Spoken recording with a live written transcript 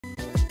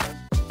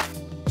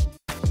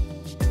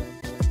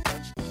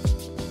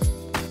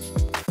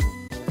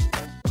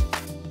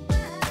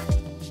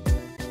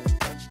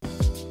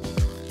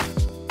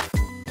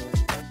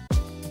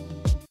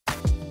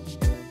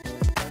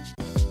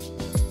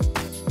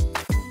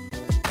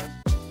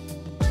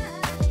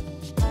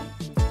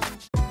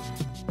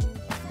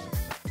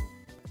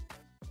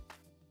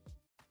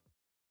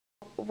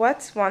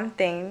What's one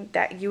thing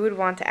that you would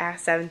want to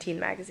ask 17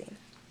 magazine?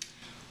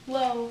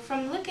 Well,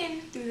 from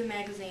looking through the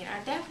magazine,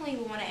 I definitely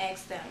would want to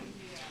ask them,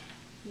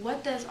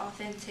 what does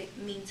authentic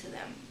mean to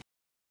them?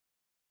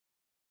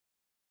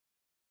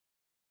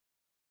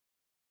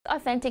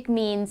 Authentic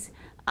means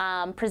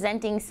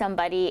presenting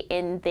somebody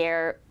in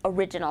their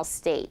original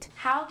state.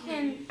 How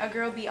can a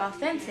girl be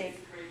authentic,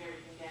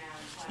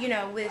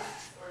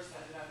 with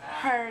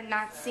her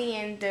not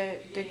seeing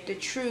the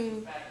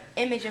true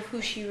image of who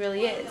she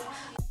really is?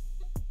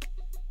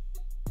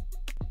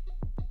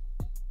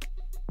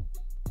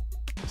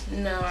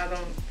 No, I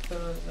don't feel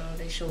as though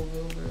they show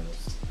real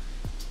girls,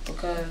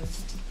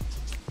 because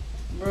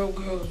real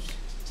girls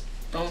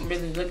don't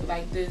really look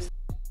like this.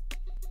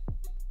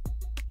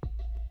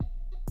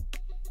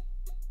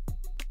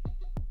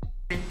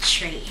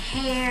 Straight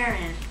hair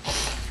and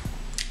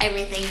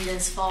everything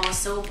just falls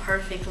so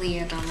perfectly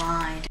in a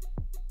line.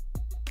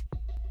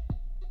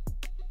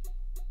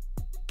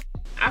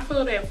 I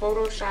feel that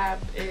Photoshop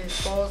is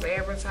false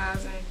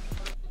advertising.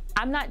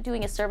 I'm not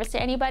doing a service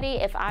to anybody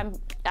if I'm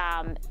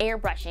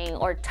airbrushing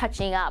or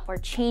touching up or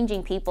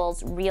changing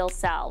people's real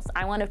selves.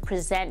 I want to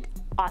present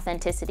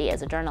authenticity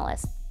as a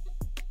journalist.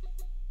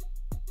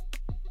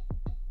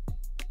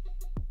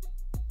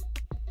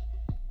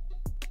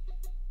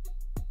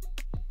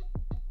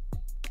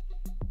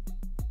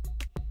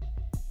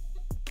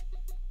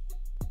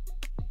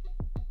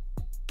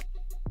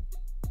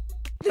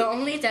 The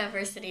only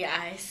diversity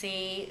I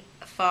see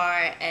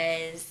far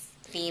as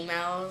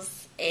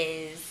females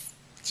is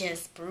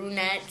just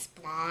brunettes,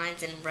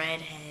 blondes, and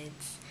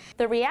redheads.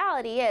 The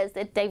reality is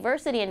that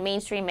diversity in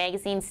mainstream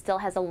magazines still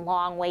has a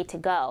long way to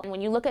go.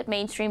 When you look at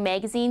mainstream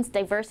magazines,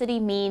 diversity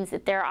means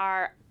that there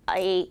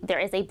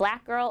is a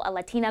black girl, a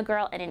Latina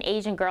girl, and an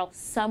Asian girl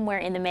somewhere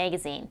in the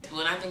magazine.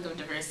 When I think of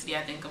diversity,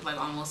 I think of like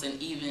almost an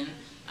even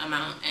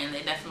amount, and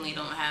they definitely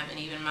don't have an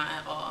even amount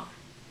at all.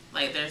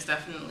 Like, there's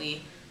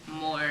definitely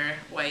more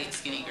white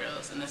skinny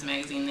girls in this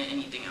magazine than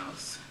anything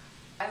else.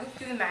 I looked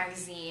through the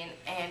magazine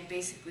and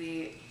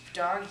basically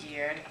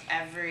dog-eared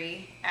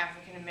every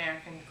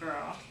African-American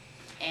girl,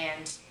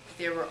 and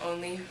there were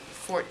only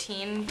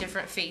 14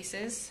 different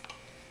faces.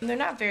 They're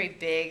not very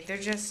big, they're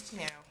just,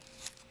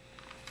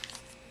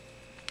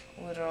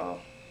 little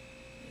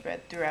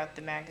spread throughout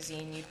the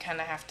magazine. You'd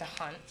kind of have to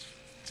hunt.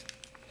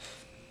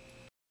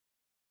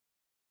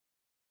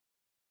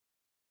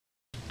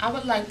 I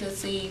would like to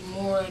see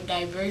more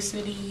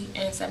diversity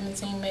in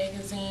 17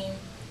 magazine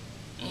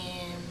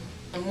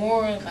and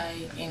more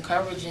like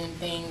encouraging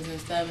things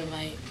instead of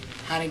like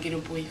how to get a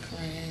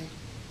boyfriend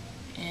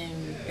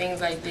and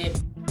things like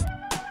that.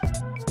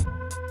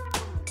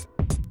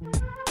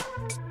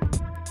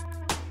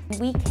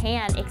 We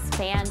can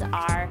expand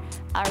our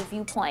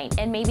viewpoint,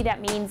 and maybe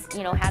that means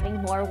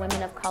having more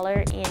women of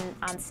color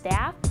on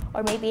staff,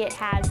 or maybe it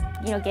has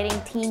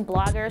getting teen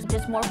bloggers,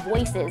 just more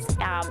voices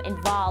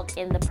involved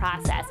in the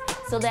process,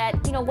 so that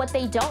what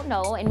they don't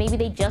know, and maybe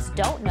they just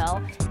don't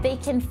know, they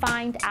can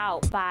find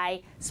out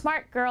by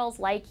smart girls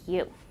like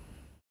you.